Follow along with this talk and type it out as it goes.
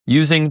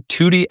Using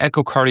 2D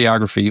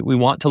echocardiography, we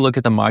want to look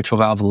at the mitral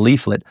valve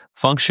leaflet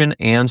function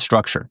and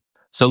structure.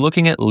 So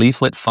looking at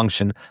leaflet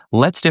function,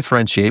 let's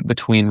differentiate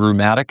between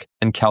rheumatic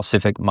and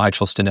calcific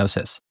mitral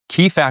stenosis.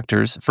 Key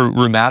factors for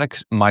rheumatic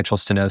mitral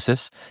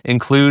stenosis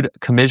include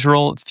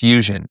commissural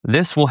fusion.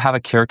 This will have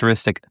a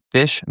characteristic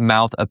fish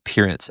mouth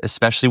appearance,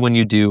 especially when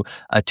you do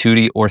a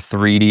 2D or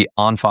 3D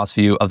en-face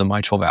view of the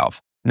mitral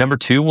valve. Number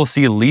 2, we'll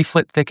see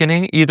leaflet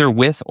thickening either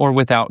with or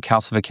without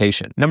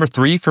calcification. Number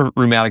 3, for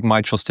rheumatic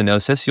mitral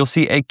stenosis, you'll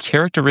see a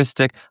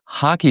characteristic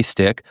hockey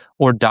stick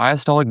or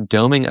diastolic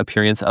doming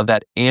appearance of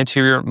that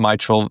anterior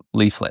mitral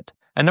leaflet.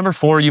 And number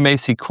 4, you may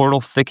see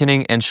chordal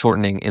thickening and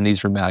shortening in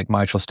these rheumatic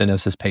mitral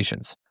stenosis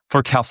patients.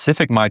 For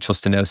calcific mitral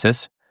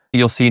stenosis,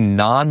 you'll see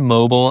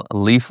non-mobile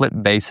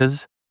leaflet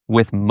bases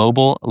with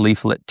mobile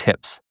leaflet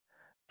tips.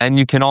 And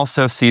you can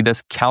also see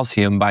this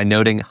calcium by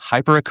noting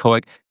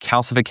hyperechoic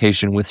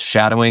calcification with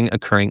shadowing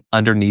occurring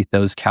underneath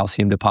those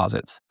calcium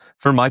deposits.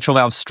 For mitral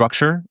valve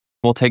structure,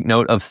 we'll take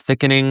note of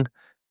thickening,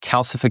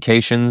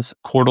 calcifications,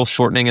 chordal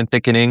shortening and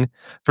thickening.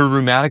 For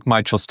rheumatic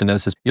mitral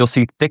stenosis, you'll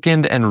see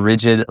thickened and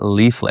rigid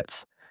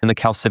leaflets. In the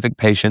calcific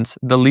patients,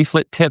 the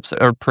leaflet tips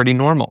are pretty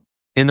normal.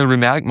 In the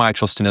rheumatic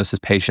mitral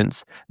stenosis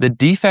patients, the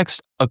defects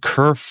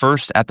occur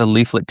first at the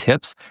leaflet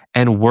tips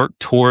and work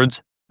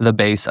towards the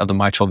base of the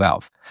mitral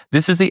valve.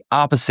 This is the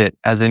opposite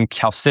as in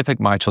calcific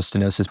mitral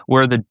stenosis,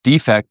 where the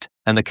defect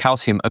and the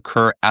calcium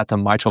occur at the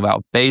mitral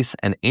valve base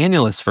and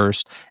annulus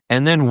first,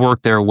 and then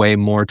work their way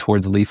more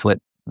towards leaflet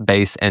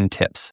base and tips.